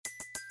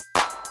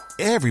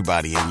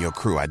Everybody in your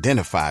crew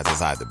identifies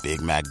as either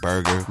Big Mac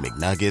Burger,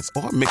 McNuggets,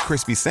 or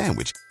McCrispy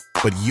Sandwich.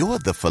 But you're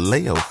the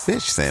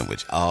Filet-O-Fish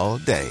Sandwich all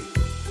day.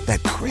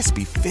 That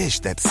crispy fish,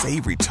 that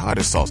savory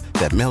tartar sauce,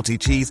 that melty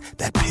cheese,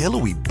 that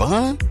pillowy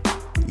bun.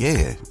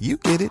 Yeah, you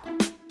get it.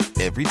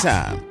 Every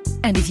time.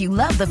 And if you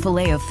love the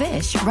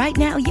Filet-O-Fish, right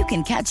now you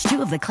can catch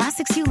two of the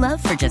classics you love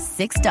for just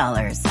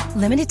 $6.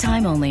 Limited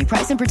time only.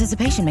 Price and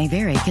participation may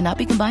vary. Cannot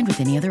be combined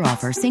with any other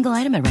offer. Single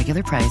item at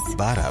regular price.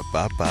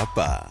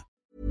 Ba-da-ba-ba-ba.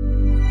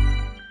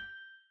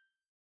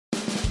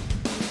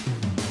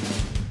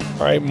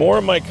 All right, more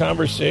of my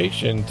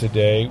conversation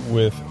today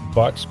with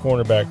Bucs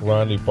cornerback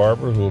Ronde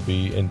Barber, who will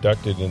be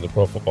inducted in the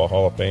Pro Football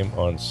Hall of Fame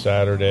on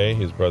Saturday.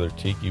 His brother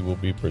Tiki will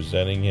be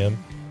presenting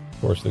him. Of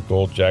course, the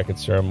gold jacket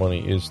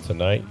ceremony is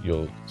tonight.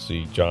 You'll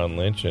see John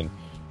Lynch and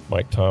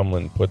Mike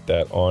Tomlin put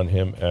that on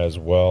him as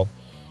well.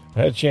 I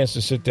had a chance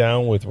to sit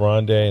down with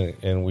Ronde,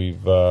 and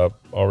we've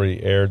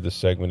already aired the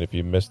segment, if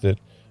you missed it,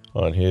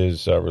 on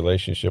his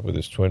relationship with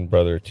his twin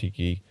brother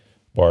Tiki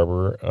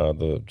Barber,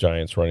 the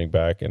Giants running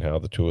back, and how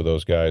the two of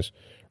those guys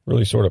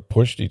really sort of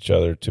pushed each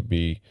other to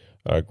be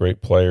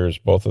great players,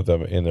 both of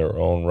them in their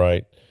own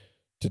right.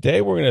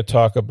 Today we're going to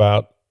talk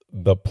about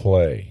the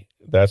play.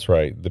 That's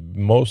right, the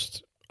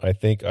most, I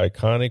think,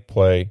 iconic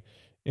play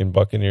in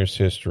Buccaneers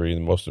history, the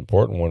most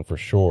important one for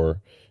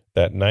sure,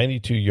 that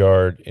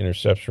 92-yard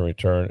interception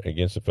return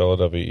against the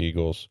Philadelphia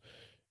Eagles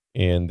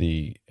in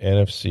the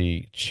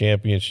NFC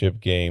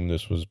Championship game.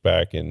 This was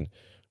back in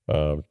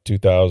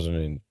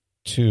 2002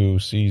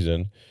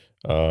 season,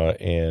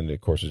 and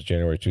of course it's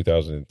January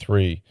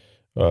 2003.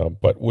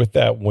 But with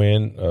that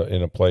win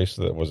in a place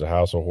that was a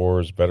house of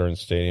horrors, Veterans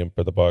Stadium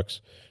for the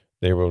Bucs,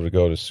 they were able to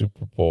go to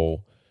Super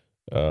Bowl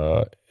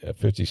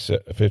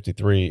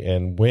 53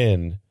 and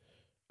win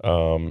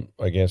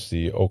against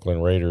the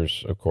Oakland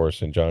Raiders, of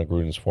course, and John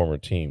Gruden's former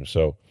team.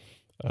 So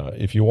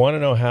if you want to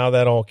know how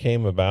that all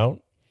came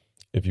about,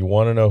 if you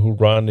want to know who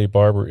Ronde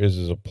Barber is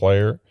as a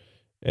player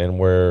and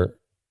where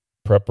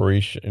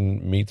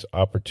preparation meets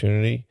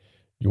opportunity,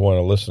 you want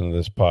to listen to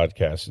this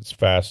podcast. It's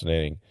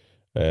fascinating.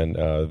 And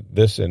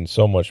this and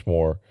so much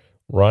more.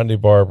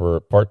 Ronde Barber,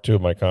 part 2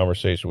 of my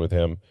conversation with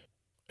him.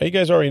 Hey, you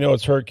guys already know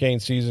it's hurricane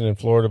season in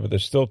Florida, but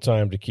there's still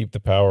time to keep the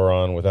power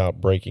on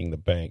without breaking the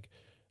bank.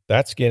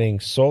 That's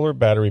getting solar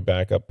battery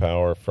backup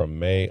power from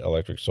May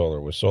Electric Solar.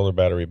 With solar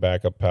battery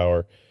backup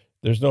power,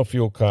 there's no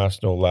fuel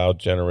cost, no loud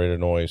generator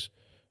noise,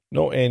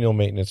 no annual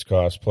maintenance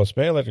costs. Plus,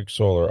 May Electric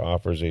Solar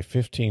offers a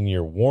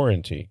 15-year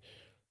warranty.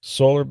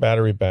 Solar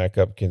battery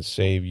backup can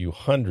save you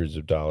hundreds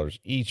of dollars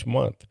each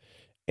month.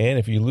 And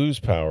if you lose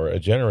power, a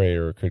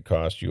generator could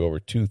cost you over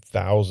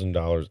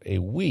 $2,000 a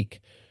week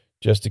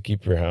just to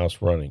keep your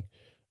house running.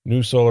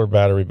 New solar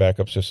battery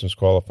backup systems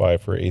qualify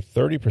for a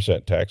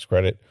 30% tax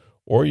credit,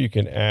 or you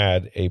can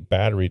add a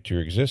battery to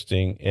your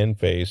existing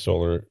Enphase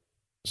solar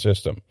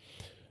system.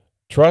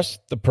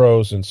 Trust the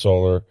pros in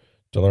solar.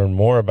 To learn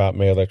more about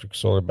May Electric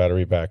Solar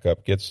Battery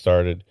Backup, get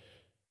started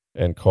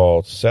and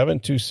call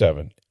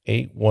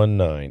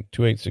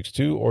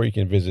 727-819-2862, or you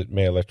can visit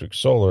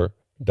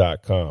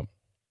mayelectricsolar.com.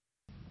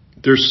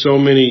 There's so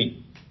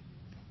many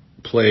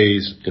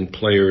plays and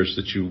players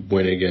that you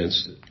went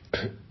against.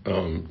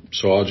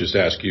 So I'll just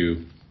ask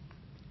you,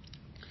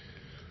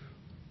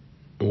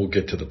 and we'll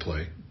get to the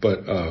play, but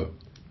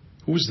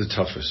who was the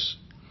toughest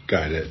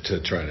guy to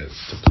try to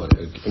play?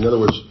 In other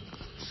words,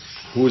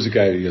 who was the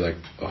guy that you're like,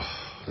 oh,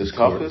 this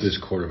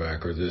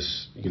quarterback or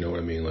this, you know what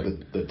I mean?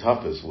 Like the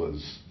toughest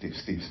was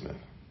Steve Smith.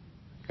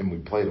 And we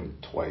played him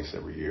twice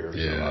every year.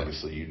 Yeah. So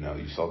obviously, you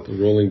saw the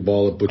rolling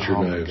ball at Butcher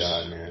Knives. Oh, my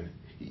God, man.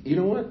 You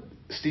know what?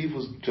 Steve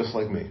was just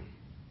like me.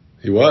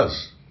 He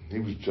was. He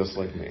was just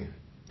like me.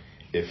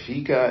 If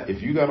you got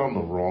on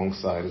the wrong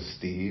side of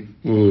Steve,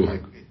 he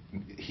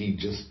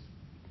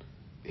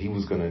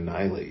was going to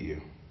annihilate you.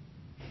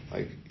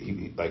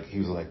 He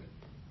was like,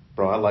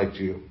 bro, I liked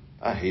you.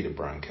 I hated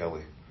Brian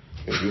Kelly.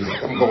 And he was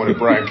like, I'm going to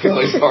Brian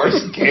Kelly as hard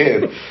as I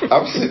can.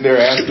 I'm sitting there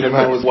asking him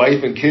how his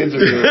wife and kids are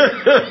doing.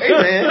 Hey,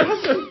 man,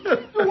 how's your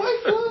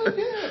wife doing?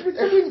 Yeah,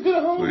 everything's good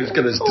at home. He's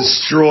going to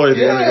destroy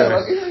the other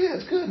guy. Yeah,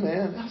 it's good,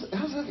 man.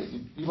 How's that?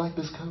 You like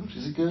this coach?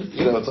 Is he good?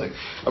 It's like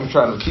I'm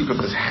trying to keep him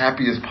as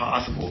happy as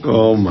possible.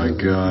 Oh, my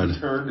God. He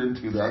turned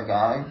into that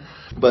guy.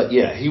 But,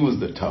 yeah, he was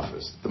the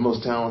toughest. The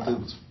most talented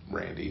was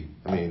Randy.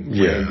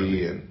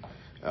 Randy and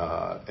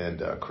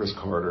Chris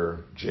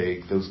Carter,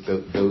 Jake, those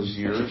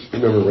years. I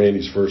remember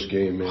Randy's first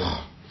game, man.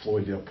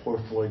 Poor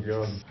Floyd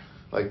Young.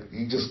 Like,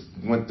 he just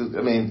went through,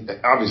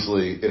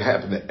 obviously, it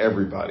happened to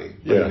everybody.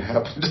 But it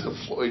happened to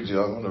Floyd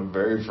Young on the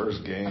very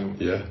first game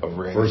of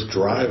Randy. First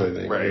drive, I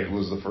think. Right, it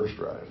was the first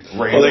drive.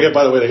 Randall, they got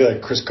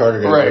that Chris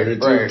Carter guy. Right.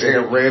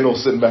 And Randall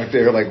sitting back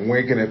there, like,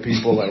 winking at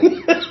people. Like,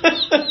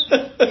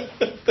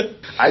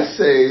 I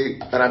say,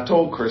 and I've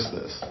told Chris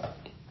this,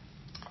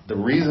 the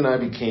reason I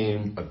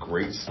became a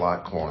great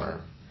slot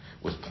corner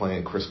was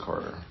playing Chris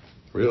Carter.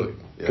 Really?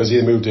 Because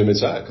he moved him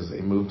inside. Because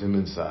they moved him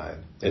inside.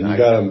 And you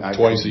got him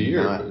twice a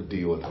year. I could not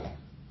deal with him.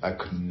 I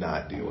could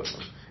not deal with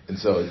him. And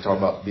so you talk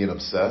about being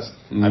obsessed.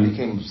 I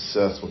became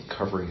obsessed with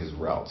covering his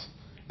routes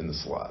in the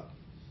slot.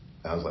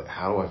 And I was like,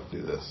 how do I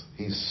do this?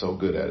 He's so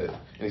good at it.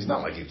 And he's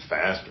not like he's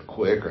fast or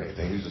quick or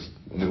anything. He just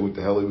knew what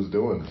the hell he was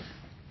doing.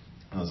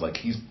 I was like,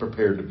 he's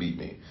prepared to beat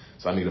me.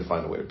 So I need to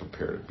find a way to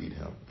prepare to beat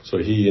him. So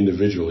he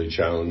individually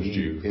challenged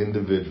you?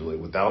 Individually,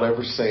 without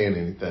ever saying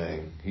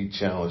anything, he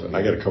challenged me.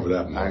 I got to cover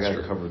that monster. I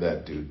got to cover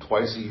that dude.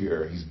 Twice a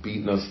year, he's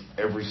beating us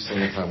every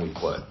single time we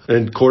play.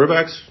 And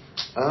quarterbacks?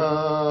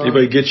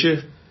 Anybody get you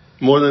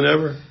more than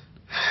ever?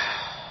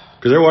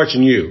 Because they're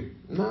watching you.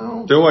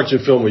 No. They're watching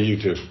film with you,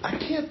 too. I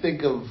can't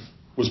think of...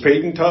 Was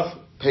Peyton tough?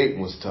 Peyton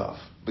was tough.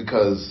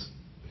 Because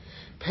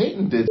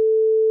Peyton did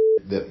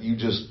that you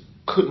just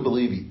couldn't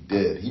believe he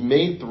did. He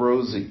made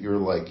throws that you're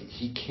like,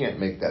 he can't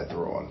make that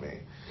throw on me.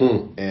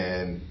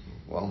 And,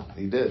 well,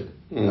 he did.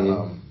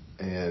 And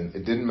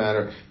it didn't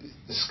matter.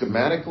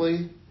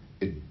 Schematically,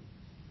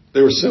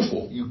 they were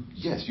simple.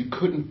 You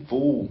couldn't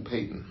fool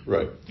Peyton.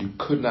 Right. You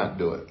could not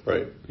do it.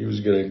 Right. He was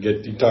going to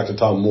get, you talked to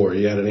Tom Moore,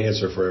 he had an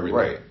answer for everything.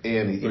 Right.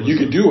 And you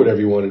could do whatever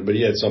you wanted, but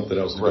he had something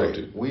else to go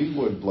to. We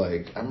would,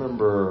 I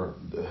remember,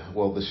 the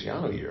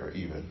Schiano year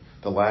even,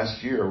 the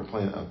last year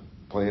we're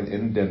playing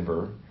in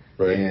Denver.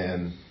 Right.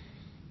 And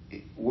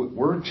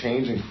we're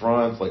changing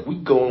fronts. Like, we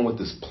go in with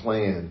this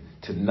plan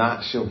to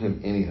not show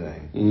him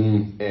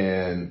anything.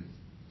 And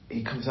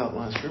he comes out in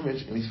line of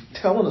scrimmage and he's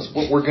telling us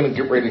what we're going to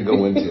get ready to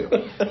go into.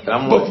 And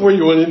I'm like, before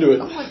you went into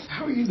it, I'm like,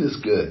 how are you this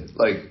good?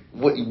 Like,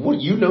 what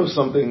you know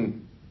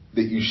something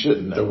that you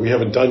shouldn't know. That we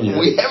haven't done yet.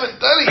 We haven't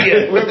done it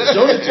yet. We haven't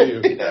shown it to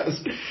you.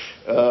 Yes.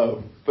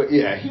 But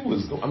yeah, he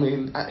was. I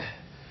mean,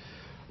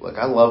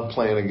 I love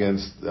playing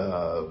against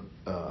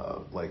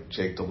like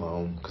Jake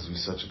Delhomme because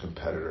he's such a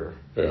competitor.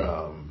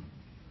 Yeah.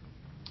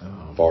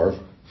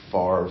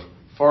 Favre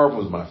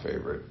was my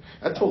favorite.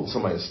 I told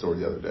somebody a story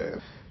the other day.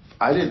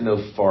 I didn't know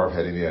Favre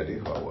had any idea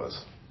who I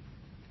was.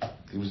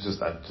 He was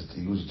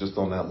just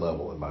on that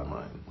level in my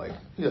mind. Like,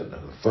 yeah.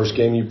 First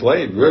game you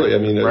played, really? I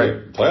mean,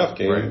 right. Playoff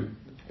game. Right.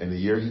 And the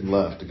year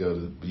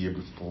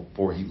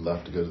before he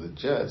left to go to the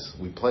Jets,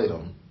 we played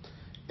him.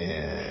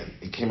 And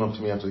he came up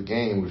to me after the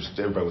game.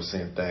 Everybody was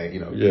saying thank,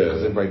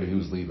 because everybody knew he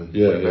was leaving.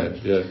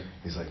 Yeah.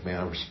 He's like,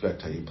 man, I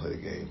respect how you play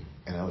the game.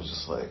 And I was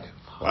just like,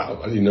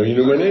 wow, I didn't know you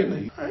knew my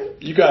name.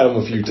 You got him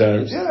a few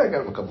times. Yeah, I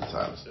got him a couple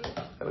times.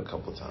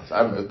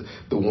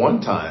 The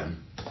one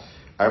time,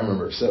 I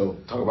remember, so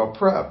talk about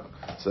prep.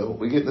 So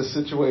we get in this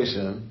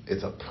situation.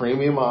 It's a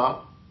premium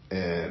op,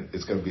 and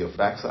it's going to be a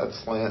backside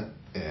slant.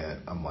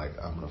 And I'm like,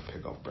 I'm going to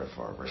pick off Brett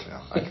Favre right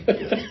now. I can get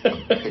it.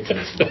 I'm picking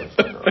this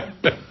motherfucker up.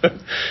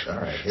 All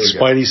right, here we go.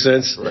 Spidey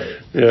sense. Right.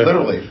 Yeah.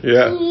 Literally.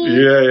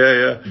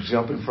 Yeah.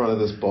 Jump in front of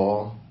this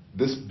ball.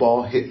 This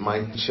ball hit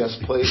my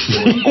chest plate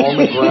on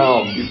the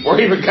ground before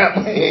I even got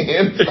my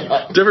hands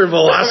up. Different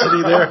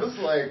velocity there. I was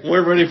like,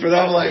 we're ready for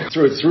that. I'm like,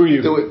 threw it through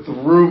you. It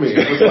threw me.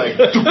 It was like,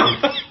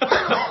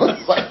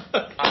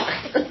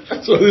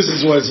 so this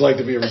is what it's like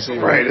to be a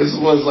receiver. Right. This is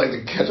what it's like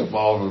to catch a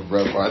ball from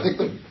Brett Favre. I think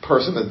the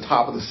person at the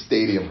top of the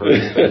stadium heard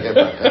me hit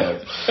my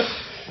head.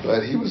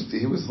 But he was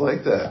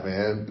like that,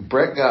 man.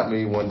 Brett got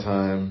me one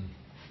time.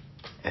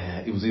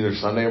 It was either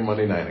Sunday or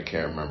Monday night. I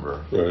can't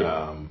remember.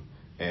 Right.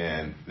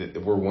 And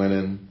we're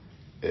winning.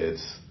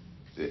 It's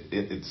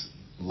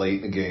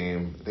late in the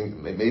game. I think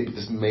maybe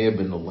this may have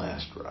been the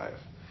last drive.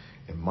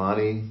 And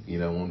Monty,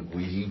 when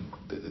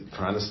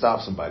trying to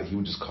stop somebody, he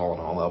would just call an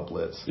all-out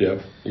blitz.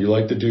 Yeah, you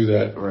like to do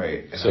that.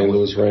 Right. St.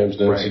 Louis Rams,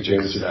 Nancy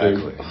Championship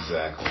game.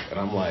 Exactly. And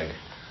I'm like,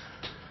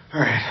 all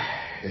right,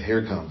 here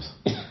it comes.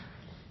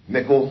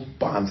 Nickel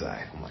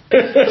bonsai. I'm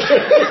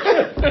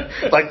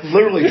like,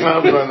 literally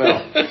time's run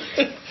out.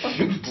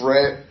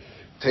 Brett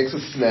takes a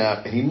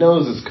snap, and he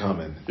knows it's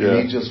coming. Yeah.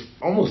 And he just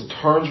almost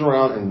turns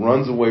around and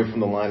runs away from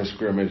the line of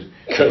scrimmage,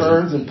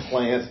 turns and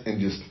plants, and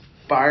just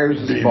fires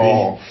his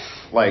ball,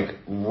 like,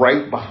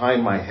 right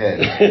behind my head.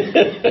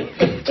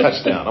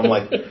 Touchdown. I'm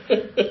like,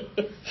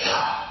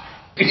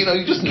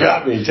 you just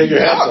got me. Take your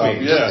hats off.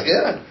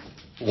 Yeah.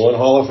 One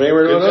Hall of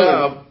Famer to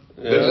another.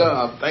 Good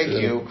job. Thank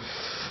you.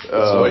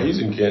 That's why he's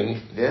in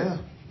Canton.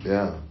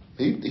 Yeah.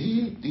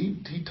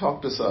 He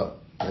talked us up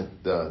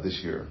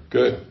this year.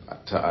 Good.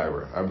 To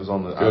Ira.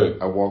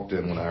 I walked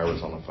in when Ira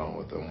was on the phone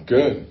with him.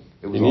 Good.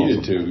 It was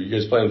needed to. You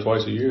guys play them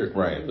twice a year.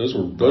 Right. Those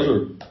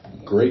are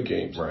great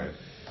games. Right.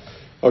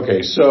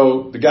 Okay,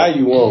 so the guy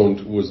you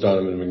owned was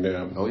Donovan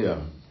McNabb. Oh,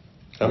 yeah.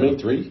 How many?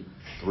 3?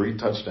 3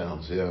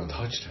 touchdowns, yeah.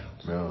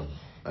 Touchdowns. Yeah.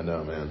 I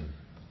know, man.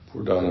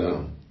 Poor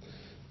Donovan.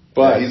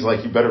 But he's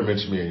like, you better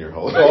mention me in your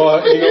whole.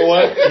 Oh, you know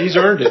what? He's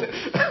earned it.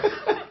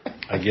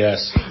 I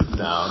guess.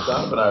 No,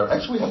 Donovan and I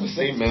actually have the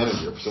same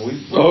manager. So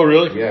oh,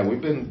 really? Yeah,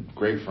 we've been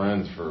great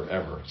friends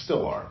forever.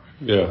 Still are.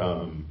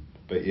 Yeah.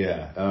 But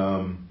yeah,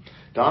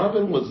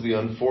 Donovan was the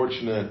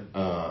unfortunate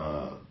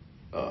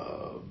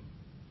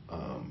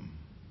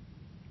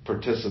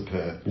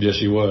participant. Yes,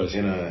 he was.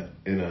 In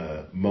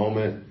a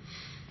moment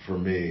for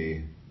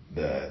me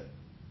that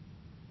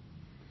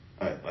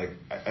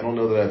I don't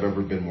know that I've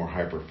ever been more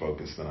hyper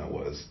focused than I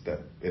was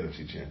that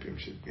NFC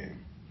Championship game.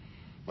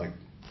 Like,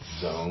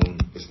 zone,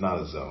 it's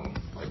not a zone.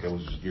 Like,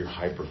 you're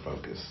hyper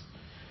focused,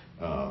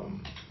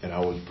 and I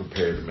was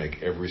prepared to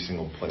make every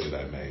single play that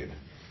I made.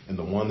 And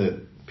the one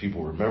that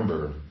people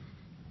remember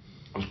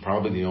was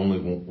probably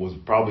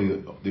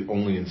the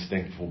only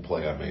instinctful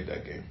play I made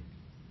that game.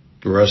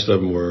 The rest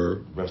of them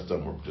were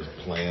just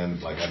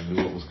planned. Like, I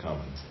knew it was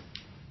coming.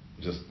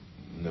 Just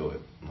knew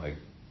it. Like,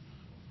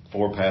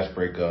 4 pass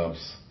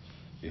breakups,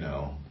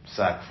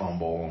 sack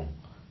fumble,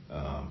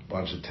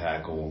 bunch of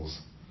tackles.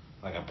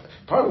 Like,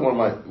 probably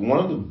one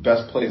of the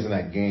best plays in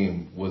that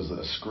game was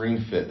a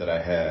screen fit that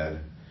I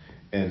had.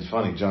 And it's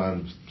funny,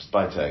 John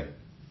Spytek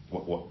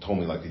told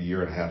me like a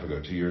year and a half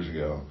ago, 2 years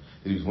ago,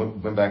 that he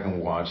went back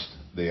and watched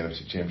the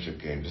NFC Championship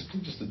game just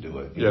to do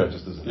it.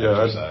 Just as an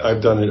exercise.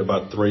 I've done it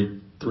about three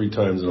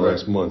times in the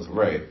last month.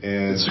 Right,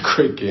 and it's a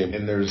great game.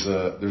 And there's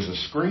a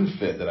screen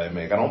fit that I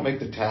make. I don't make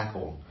the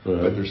tackle,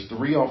 but there's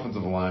 3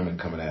 offensive linemen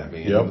coming at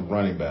me, and the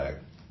running back,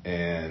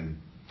 and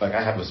like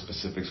I have a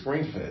specific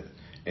screen fit,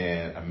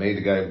 and I made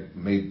the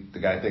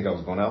guy think I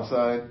was going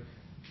outside.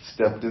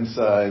 Stepped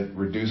inside,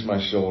 reduced my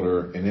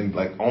shoulder, and then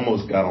like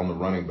almost got on the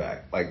running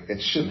back. Like,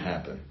 it shouldn't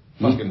happen.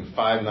 Fucking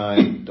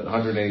 5'9",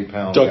 180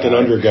 pounds. Ducking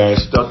under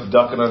guys.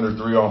 Ducking under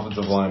 3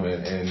 offensive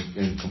linemen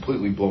and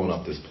completely blowing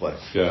up this play.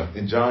 Yeah.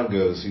 And John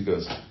goes,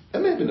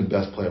 that may have been the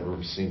best play I've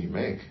ever seen you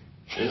make.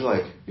 He's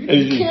like, you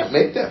can't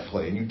make that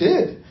play, and you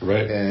did.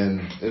 Right.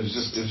 And it was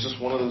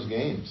just one of those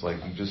games. Like,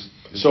 you just.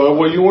 So,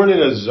 well, you weren't in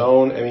a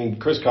zone. I mean,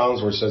 Chris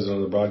Collinsworth says it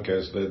on the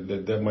broadcast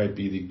that might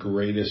be the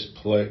greatest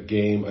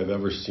game I've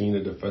ever seen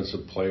a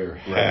defensive player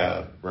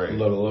have, let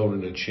alone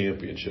in a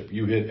championship.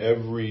 You hit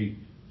every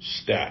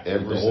stat.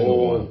 Every the single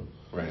whole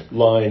one.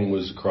 line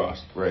was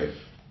crossed. Right.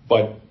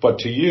 But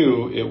to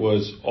you, it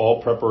was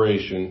all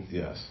preparation.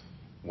 Yes.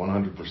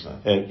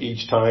 100%. And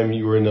each time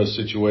you were in those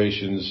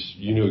situations,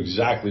 you knew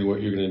exactly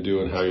what you're going to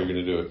do and how you're going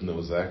to do it. Knew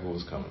exactly what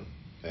was coming.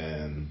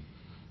 And,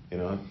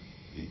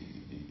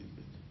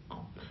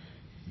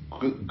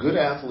 good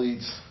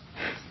athletes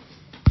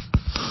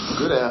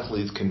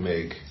can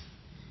make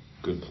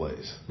good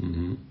plays.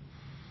 Mm-hmm.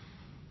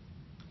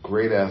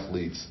 Great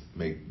athletes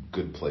make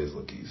good plays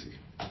look easy.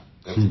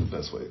 That's the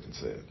best way I can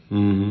say it.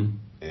 Mm-hmm.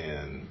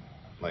 And,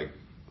 like,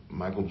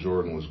 Michael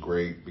Jordan was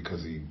great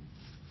because he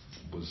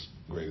was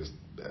the greatest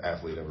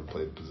athlete ever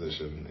played the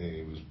position, and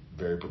he was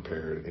very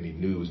prepared, and he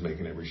knew he was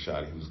making every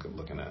shot he was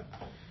looking at.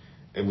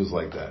 It was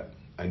like that.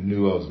 I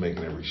knew I was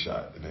making every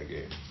shot in that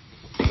game.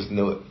 Just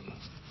knew it.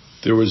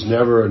 There was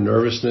never a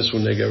nervousness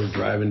when they were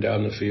driving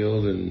down the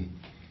field and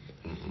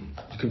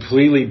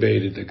completely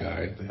baited the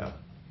guy. Yeah.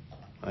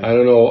 I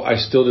don't know. I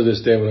still to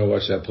this day when I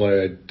watch that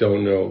play, I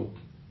don't know.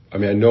 I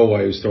mean, I know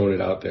why he was throwing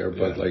it out there,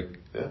 but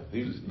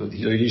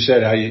you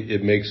said how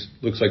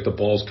looks like the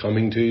ball's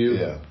coming to you.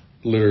 Yeah.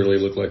 Literally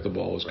looked like the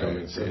ball was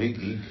coming. So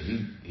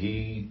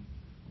he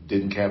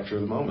didn't capture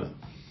the moment.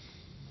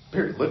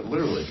 Period.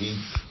 Literally,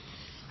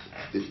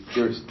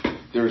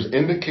 there's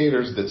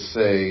indicators that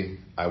say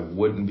I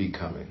wouldn't be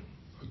coming.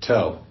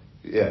 Tell.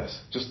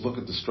 Yes. Just look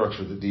at the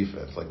structure of the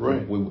defense. Like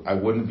I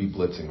wouldn't be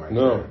blitzing right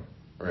now.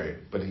 Right.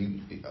 But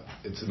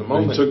it's in the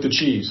moment. He took the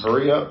cheese.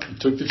 Hurry up. He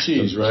took the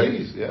cheese, right?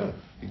 Cheese, yeah.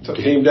 He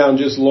came down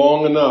just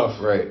long enough.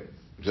 Right.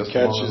 Just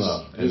catch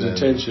his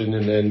attention,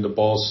 and then the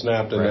ball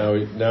snapped, and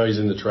now he's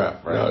in the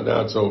trap. Right.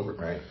 Now it's over.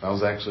 Right. I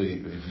was actually,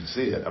 if you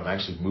see it, I'm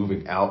actually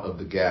moving out of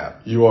the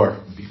gap. You are.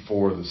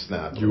 Before the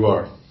snap. You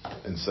are.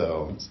 And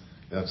so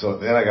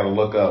then I got to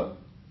look up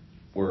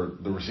where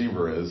the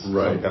receiver is.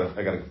 Right. So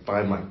I got to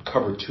find my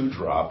cover 2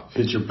 drop.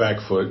 Hit your back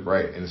foot.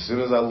 Right. And as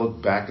soon as I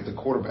look back at the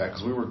quarterback,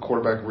 because we were a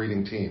quarterback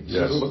reading team. As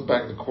soon as I look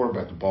back at the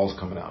quarterback, the ball's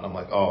coming out. And I'm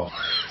like, oh,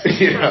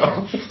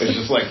 it's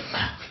just like,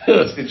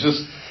 it's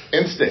just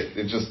instinct.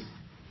 It just.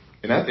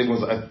 And I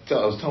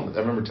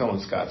remember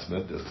telling Scott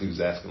Smith this. He was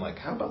asking, like,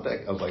 how about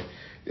that? I was like,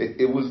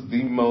 it was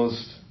the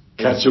most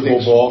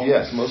catchable ball.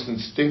 Yes, most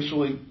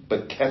instinctually,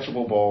 but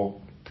catchable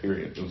ball.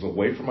 Period. It was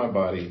away from my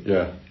body.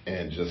 Yeah.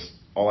 And just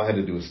all I had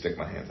to do was stick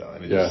my hands out,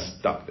 and it just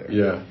stopped there.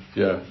 Yeah.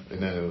 Yeah.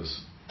 And then it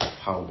was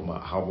hobble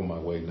my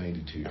way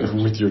 92 years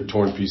with your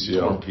torn PCL.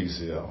 Torn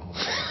PCL.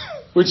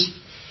 Which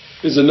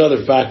is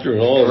another factor in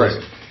all of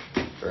this.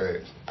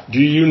 Right. Do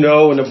you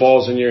know when the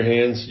ball's in your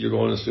hands, you're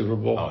going to the Super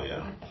Bowl? Oh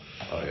yeah.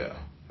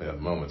 Yeah,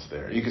 moments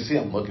there. You can see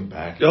I'm looking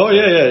back. Oh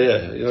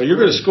yeah. You're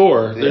going to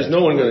score. There's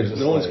no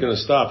one's going to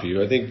stop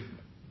you. I think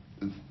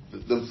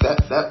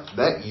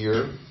that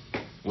year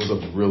was a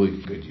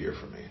really good year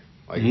for me.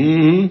 Like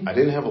I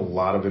didn't have a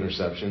lot of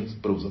interceptions,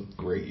 but it was a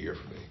great year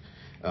for me.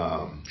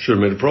 Should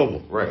have made a Pro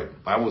Bowl. Right.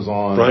 I was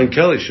on. Brian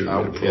Kelly should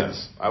have made a Pro Bowl.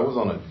 Yes, I was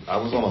on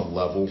a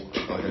level,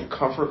 like a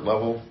comfort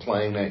level,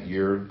 playing that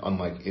year,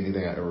 unlike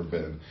anything I'd ever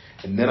been.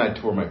 And then I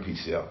tore my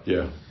PCL.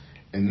 Yeah.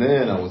 And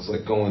then I was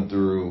like going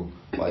through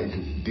like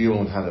dealing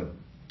with how to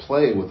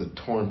play with a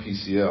torn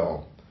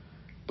PCL,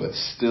 but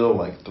still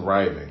like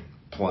thriving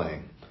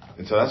playing.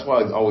 And so that's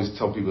why I always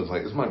tell people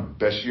it's my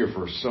best year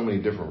for so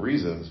many different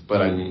reasons.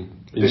 But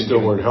you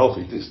still weren't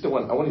healthy. I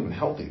wasn't even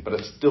healthy, but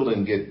I still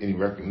didn't get any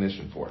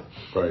recognition for it.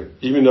 Right.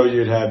 Even though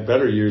you'd had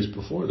better years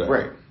before that.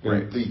 Right.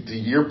 Right. The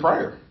year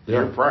prior.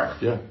 Yeah.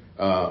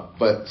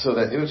 But so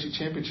that NFC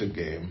Championship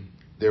game,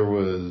 there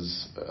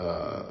was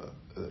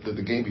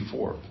the game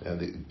before, and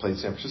they played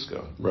San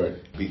Francisco. Right.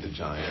 Beat the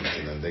Giants,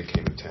 and then they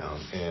came to town.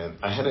 And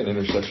I had an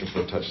interception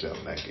for a touchdown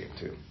in that game,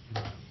 too.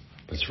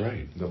 That's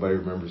right. Nobody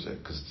remembers it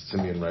because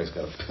Simeon Rice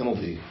got a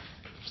penalty,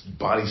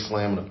 body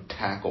slamming a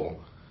tackle.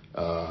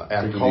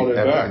 After they called it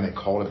back. And they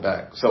called it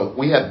back. So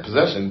we had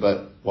possession,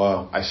 but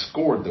wow, I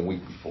scored the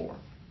week before.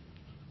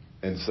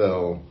 And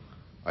so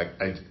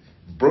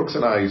Brooks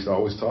and I used to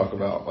always talk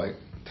about, like,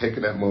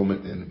 taking that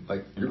moment and,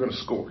 like, you're going to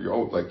score.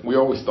 We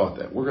always thought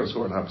that. We're going to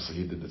score, and obviously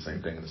he did the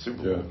same thing in the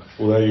Super Bowl. Yeah.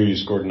 Well, that year you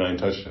scored 9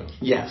 touchdowns.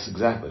 Yes,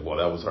 exactly. Well,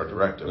 that was our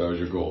directive. That was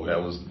your goal. That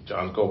was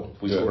John's goal.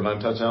 If we scored 9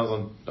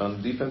 touchdowns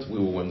on defense, we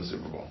will win the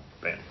Super Bowl.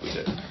 Bam, we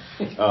did.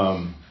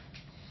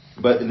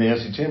 But in the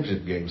NFC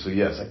Championship game, so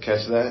yes, I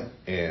catch that,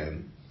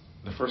 and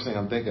the first thing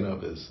I'm thinking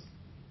of is,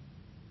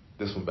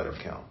 this one better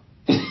count.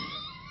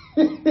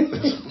 There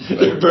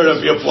better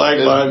not be a flag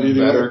line.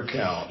 Better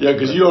count. Yeah,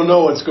 because you don't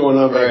know what's going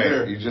on back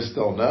there. You just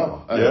don't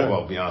know. Yeah.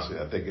 Well, to be honest with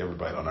you, I think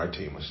everybody on our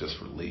team was just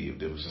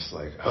relieved. It was just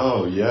like,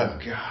 oh yeah,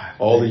 God,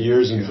 all the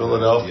years in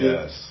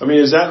Philadelphia. Yes. I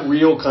mean, is that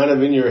real kind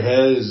of in your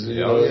head? Is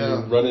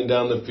you're running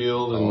down the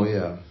field?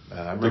 And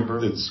I remember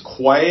the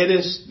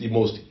quietest, the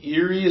most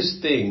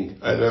eeriest thing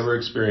I've ever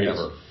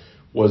experienced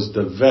was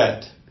the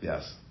vet.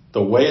 Yes.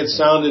 The way it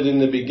sounded in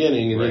the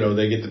beginning, and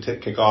they get the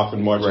kick off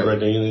and march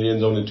right in the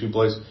end zone in 2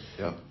 places.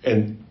 Yeah.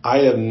 And I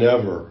have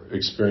never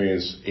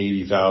experienced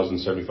 80,000,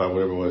 75,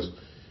 whatever it was.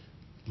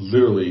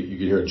 Literally, you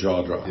could hear a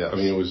jaw drop. Yes. I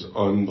mean, it was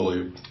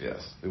unbelievable.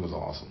 Yes, it was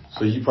awesome.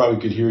 So you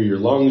probably could hear your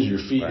lungs, your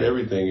feet,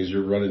 everything as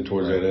you're running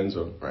towards that end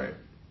zone. Right.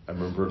 I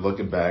remember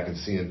looking back and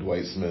seeing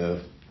Dwight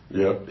Smith.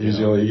 Yep, he's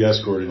the only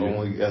escort.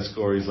 Only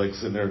escort. He's like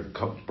sitting there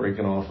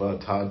breaking off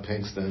Todd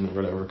Pinkston or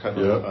whatever,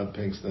 cutting off Todd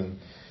Pinkston.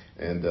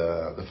 And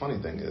the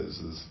funny thing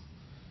is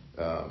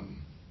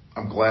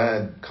I'm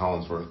glad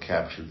Collinsworth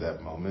captured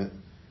that moment.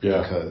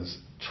 Yeah. Because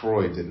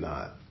Troy did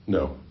not.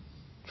 No.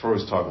 Troy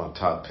was talking about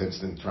Todd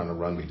Pinkston trying to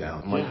run me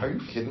down. I'm like, are you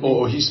kidding me?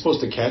 Oh, he's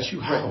supposed to catch you?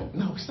 How? Right.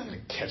 No, he's not going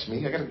to catch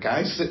me. I got a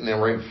guy sitting there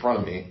right in front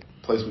of me,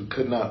 a place we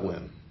could not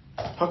win.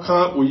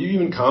 Were you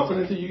even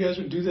confident that you guys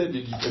would do that?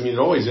 It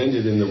always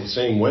ended in the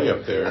same way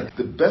up there.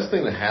 The best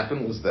thing that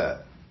happened was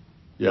that.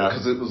 Yeah.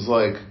 Because it was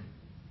like,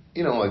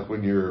 like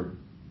when you're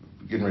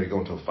getting ready to go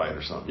into a fight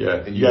or something.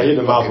 Yeah. And you got hit in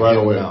the mouth right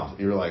away.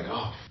 You're like,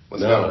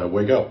 let's go.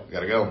 Wake up.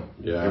 Gotta go.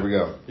 Yeah. Here we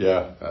go.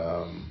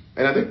 Yeah.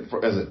 And I think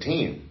as a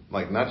team,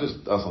 like not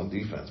just us on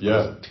defense, but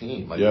as a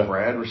team, like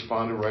Brad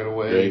responded right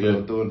away. Yeah, he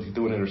did.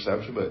 Doing an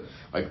interception, but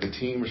like the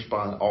team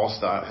responded.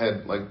 Allstott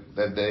had like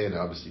that day, and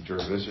obviously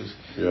Jerry Vicious.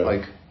 Yeah.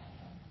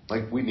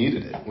 Like we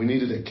needed it. We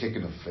needed a kick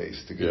in the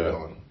face to get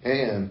going.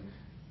 And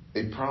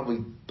they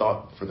probably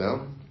thought for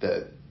them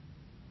that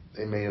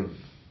they may have,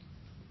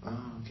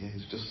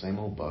 it's just same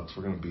old Bucks.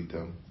 We're going to beat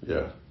them.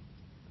 Yeah.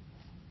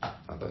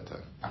 Not that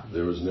time.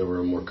 There was never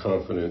a more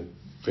confident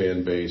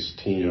fan base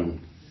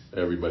team.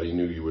 Yeah. Everybody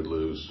knew you would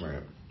lose.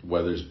 Right.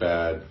 Weather's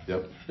bad.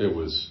 Yep. It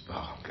was.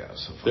 Oh, God.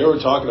 So they were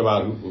talking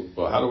about,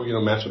 how do we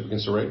match up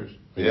against the Raiders?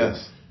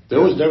 Yes. There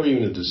was never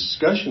even a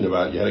discussion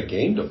about you had a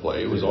game to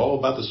play. It was all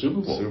about the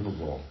Super Bowl. Super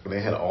Bowl. They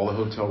had all the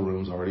hotel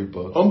rooms already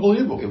booked.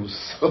 Unbelievable. It was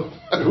so.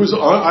 It was.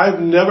 I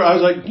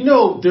was like,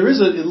 there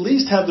is at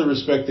least have the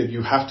respect that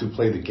you have to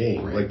play the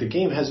game. Right. Like the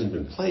game hasn't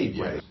been played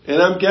yet. Right. And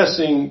I'm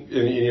guessing,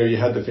 you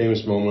had the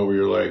famous moment where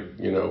you're like,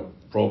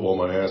 Pro Bowl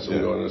my ass,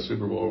 I'm going to the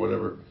Super Bowl or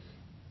whatever.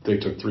 They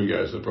took 3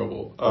 guys to the Pro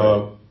Bowl.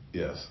 Right.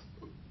 Yes.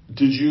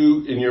 Did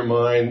you, in your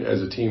mind,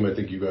 as a team, I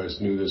think you guys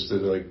knew this,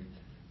 that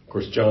of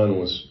course, John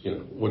was,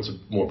 what's a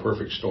more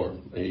perfect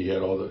storm? He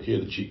had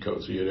the cheat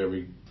codes. He had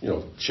every,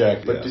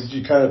 check. But did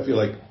you kind of feel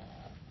like,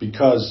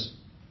 because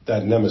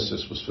that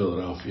nemesis was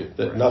Philadelphia,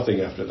 that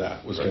nothing after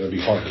that was going to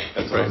be harder?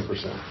 That's 100%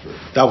 true.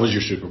 That was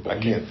your Super Bowl. I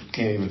can't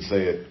even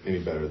say it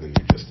any better than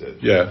you just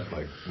did. Yeah.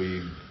 Like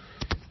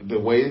the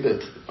way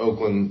that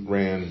Oakland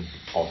ran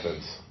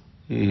offense,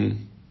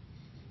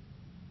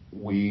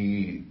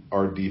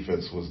 our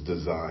defense was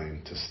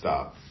designed to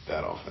stop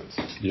that offense.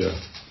 Yeah.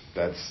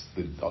 That's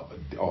the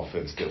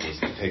offense that was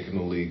taking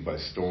the league by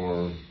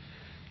storm.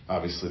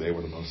 Obviously, they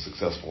were the most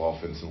successful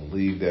offense in the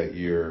league that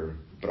year,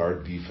 but our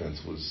defense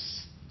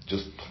was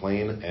just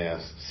plain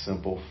ass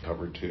simple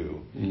cover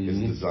 2 is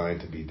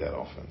designed to beat that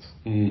offense.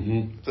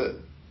 That's it.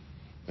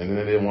 And then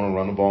they didn't want to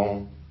run the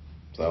ball,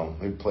 so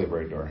they played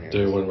right into our hands.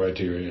 They went right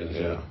to your hands.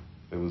 Yeah.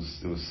 It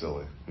was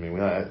silly. I mean,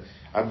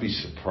 I'd be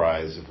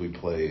surprised if we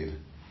played.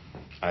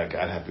 I'd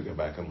have to go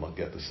back and look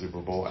at the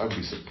Super Bowl. I'd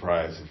be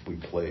surprised if we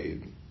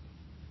played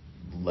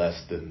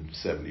less than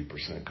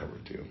 70% cover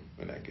 2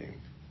 in that game.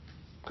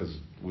 Because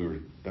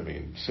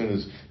as soon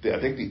as,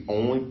 I think the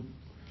only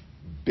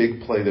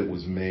big play that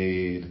was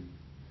made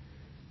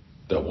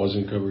that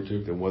wasn't cover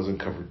 2? That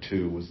wasn't cover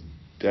 2 was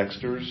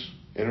Dexter's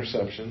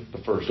interception, the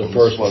first one.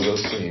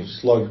 Sluggo's seam.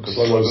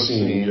 Sluggo's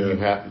seam, yeah. You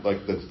have,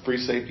 the free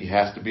safety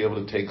has to be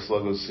able to take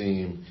Sluggo's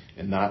seam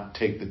and not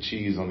take the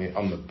cheese on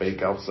the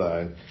fake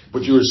outside.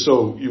 But you were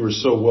so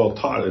well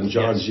taught, and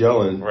John's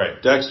yelling,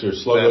 right? Dexter,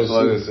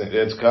 Sluggo's seam.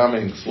 It's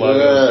coming,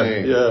 Sluggo's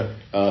seam.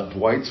 Yeah.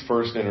 Dwight's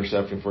first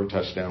interception for a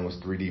touchdown was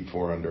 3 deep,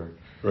 4 under.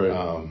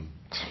 Right.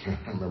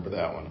 I remember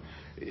that one.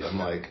 I'm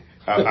like,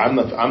 I'm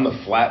the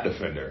flat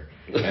defender,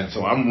 and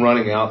so I'm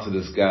running out to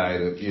this guy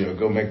to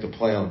go make the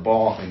play on the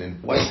ball, and then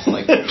I'm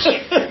like takes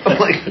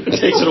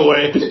it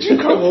away. Where did you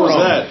come from? What was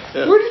that?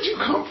 Yeah. Where did you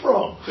come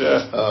from?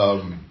 Yeah.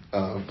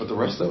 But the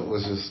rest of it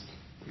was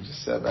we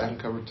just sat back and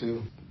covered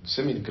 2.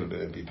 Simeon could have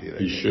been MVP.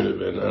 He should have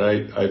been, and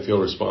I feel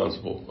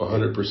responsible,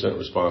 100%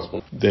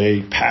 responsible.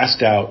 They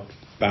passed out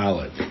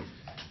Ballard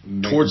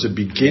towards the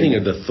beginning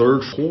of the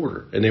third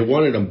quarter, and they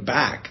wanted him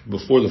back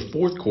before the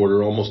fourth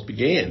quarter almost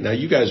began. Now,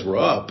 you guys were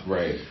up.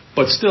 Right.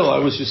 But still, I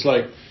was just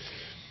like,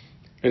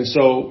 and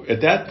so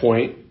at that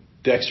point,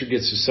 Dexter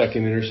gets his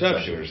second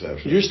interception.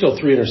 You're still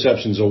 3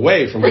 interceptions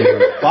away from being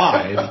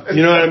 5.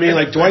 You know what I mean?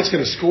 Like, Dwight's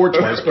going to score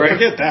twice, but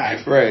forget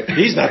that. Right.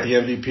 He's not the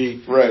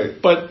MVP. Right.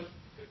 But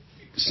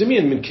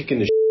Simeon had been kicking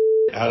the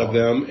out of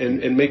them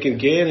and making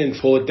Gannon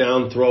pull it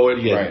down, throw it.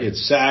 He had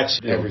sacks,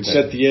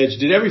 set the edge,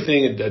 did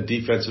everything a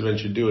defensive end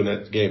should do in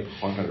that game.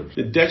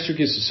 100%. Dexter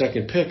gets the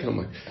second pick, and I'm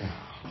like,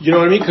 you know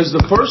what I mean? Because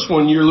the first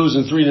one you're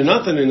losing 3-0, and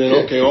then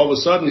all of a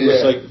sudden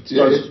it's like it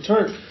starts to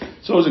turn.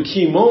 So it was a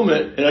key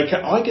moment, and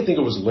all I could think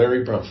of was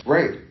Larry Brown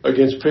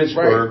against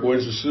Pittsburgh,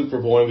 wins the Super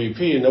Bowl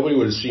MVP, and nobody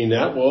would have seen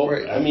that. Well,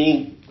 I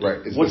mean,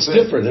 what's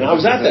different? And I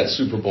was at that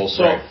Super Bowl,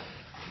 so.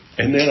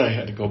 And then I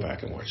had to go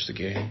back and watch the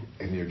game.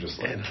 And you're just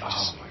like,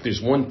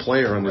 there's one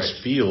player on this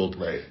field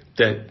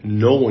that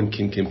no one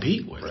can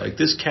compete with. Like,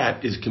 this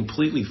cat is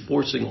completely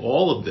forcing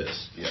all of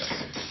this. Yes.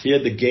 He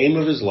had the game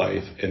of his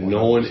life, and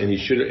no one, and he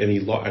should have,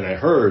 and I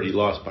heard he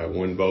lost by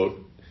 1 vote,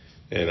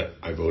 and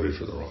I voted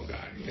for the wrong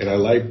guy. And I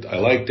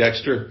like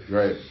Dexter.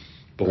 Right.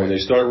 But when they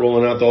start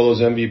rolling out all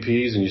those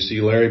MVPs, and you see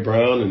Larry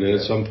Brown, and then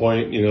at some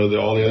point,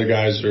 all the other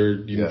guys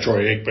are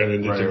Troy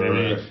Aikman,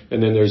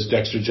 and then there's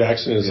Dexter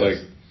Jackson. It's like.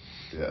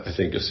 Yes. I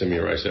think of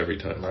Simeon Rice every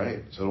time.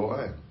 Right. So do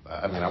I.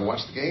 I mean, I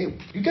watched the game.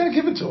 You got to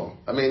give it to him.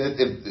 I mean,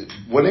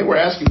 when they were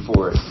asking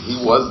for it, he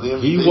was the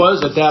MVP. He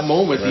was, at that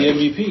moment, the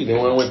MVP.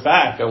 Then when I went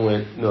back, I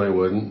went, no, he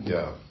wouldn't.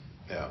 Yeah.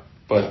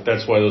 But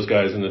that's why those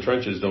guys in the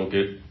trenches don't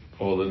get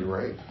all the... You're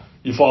right.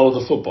 You follow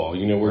the football.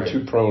 We're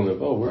too prone to,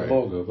 where'd the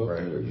ball go?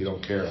 Right. You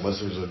don't care unless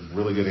there's a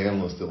really good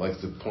analyst that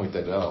likes to point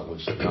that out,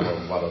 which not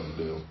a lot of them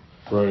do.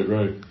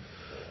 Right.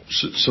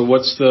 So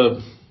what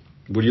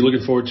are you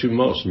looking forward to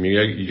most? I mean,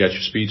 you got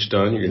your speech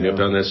done. You're going to get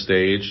on that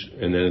stage,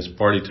 and then it's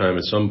party time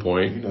at some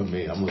point. You know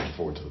me. I'm looking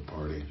forward to the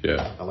party.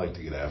 Yeah. I like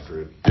to get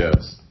after it. Yeah.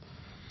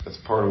 That's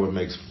part of what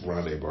makes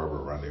Ronde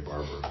Barber.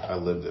 I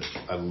lived it.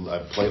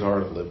 I played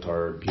hard. I lived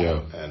hard.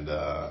 Yeah. And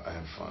I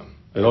had fun.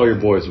 And all your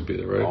boys will be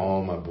there, right?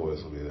 All my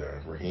boys will be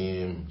there.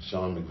 Raheem,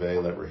 Sean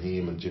McVay, let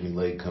Raheem and Jimmy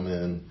Lake come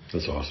in.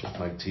 That's awesome.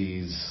 Mike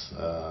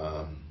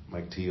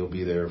T will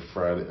be there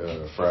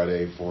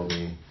Friday for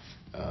me.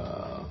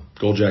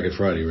 Gold Jacket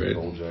Friday, right?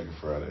 Gold Jacket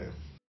Friday.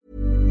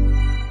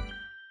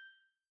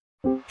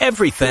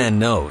 Every fan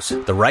knows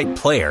the right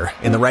player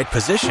in the right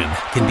position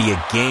can be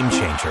a game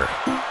changer.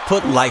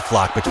 Put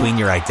LifeLock between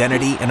your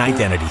identity and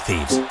identity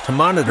thieves to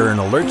monitor and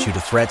alert you to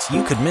threats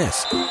you could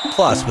miss.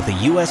 Plus, with a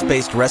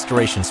U.S.-based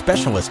restoration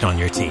specialist on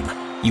your team,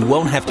 you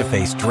won't have to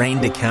face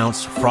drained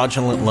accounts,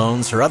 fraudulent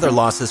loans, or other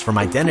losses from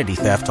identity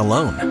theft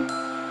alone.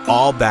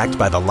 All backed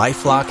by the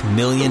LifeLock $1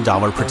 Million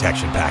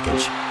Protection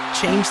Package.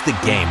 Change the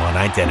game on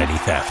identity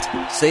theft.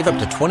 Save up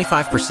to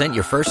 25%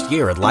 your first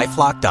year at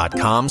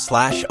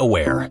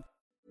LifeLock.com/aware.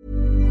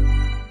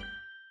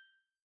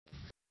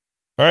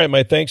 All right,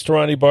 my thanks to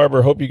Ronde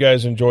Barber. Hope you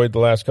guys enjoyed the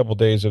last couple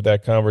days of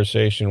that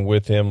conversation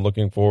with him.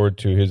 Looking forward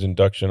to his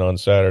induction on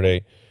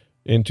Saturday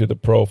into the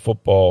Pro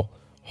Football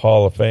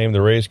Hall of Fame.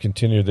 The Rays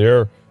continue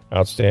their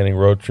outstanding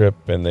road trip,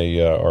 and they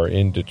are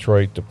in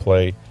Detroit to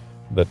play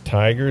the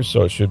Tigers,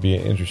 so it should be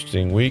an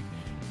interesting week.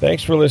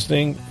 Thanks for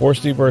listening. For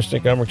Steve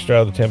Burstick, I'm Rick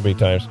Stroud of the Tampa Bay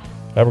Times.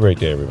 Have a great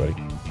day, everybody.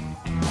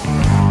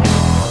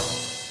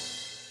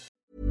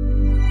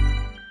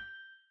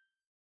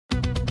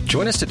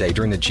 Join us today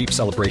during the Jeep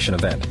Celebration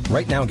event.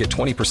 Right now, get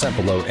 20%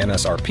 below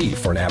MSRP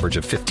for an average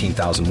of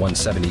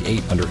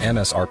 $15,178 under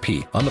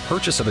MSRP on the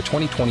purchase of a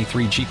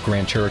 2023 Jeep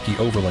Grand Cherokee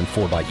Overland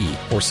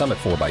 4xE or Summit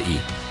 4xE.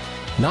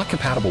 Not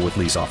compatible with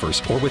lease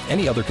offers or with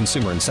any other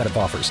consumer incentive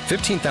offers.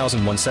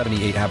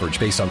 $15,178 average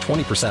based on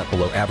 20%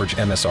 below average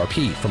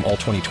MSRP from all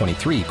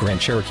 2023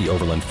 Grand Cherokee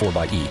Overland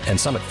 4xE and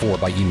Summit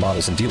 4xE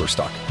models in dealer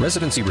stock.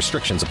 Residency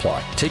restrictions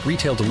apply. Take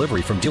retail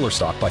delivery from dealer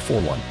stock by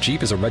 4/1.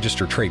 Jeep is a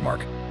registered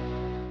trademark.